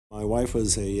My wife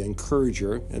was an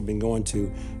encourager, had been going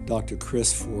to Dr.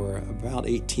 Chris for about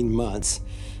 18 months,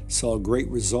 saw great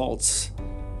results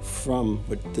from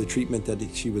the treatment that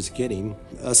she was getting.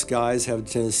 Us guys have a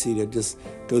tendency to just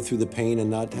go through the pain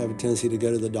and not have a tendency to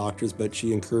go to the doctors, but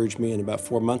she encouraged me, and about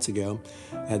 4 months ago,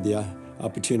 I had the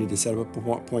opportunity to set up an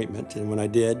appointment, and when I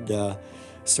did,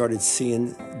 started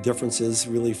seeing differences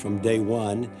really from day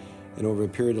one, and over a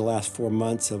period of the last 4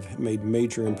 months have made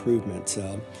major improvements.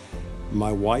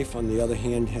 My wife, on the other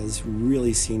hand, has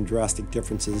really seen drastic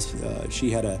differences. She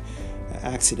had an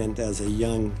accident as a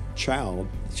young child.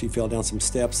 She fell down some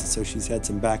steps, so she's had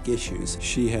some back issues.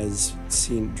 She has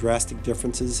seen drastic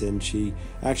differences, and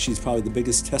she's probably the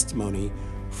biggest testimony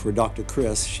for Dr.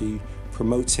 Chris. She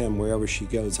promotes him wherever she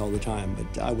goes all the time.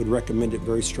 But I would recommend it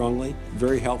very strongly.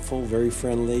 Very helpful, very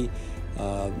friendly.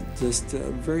 Just a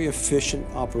very efficient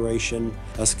operation.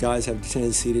 Us guys have a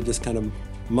tendency to just kind of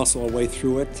muscle our way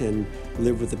through it and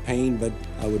live with the pain, but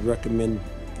I would recommend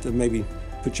to maybe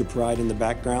put your pride in the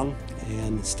background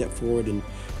and step forward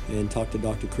and talk to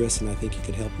Dr. Chris, and I think he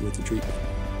could help you with the treatment.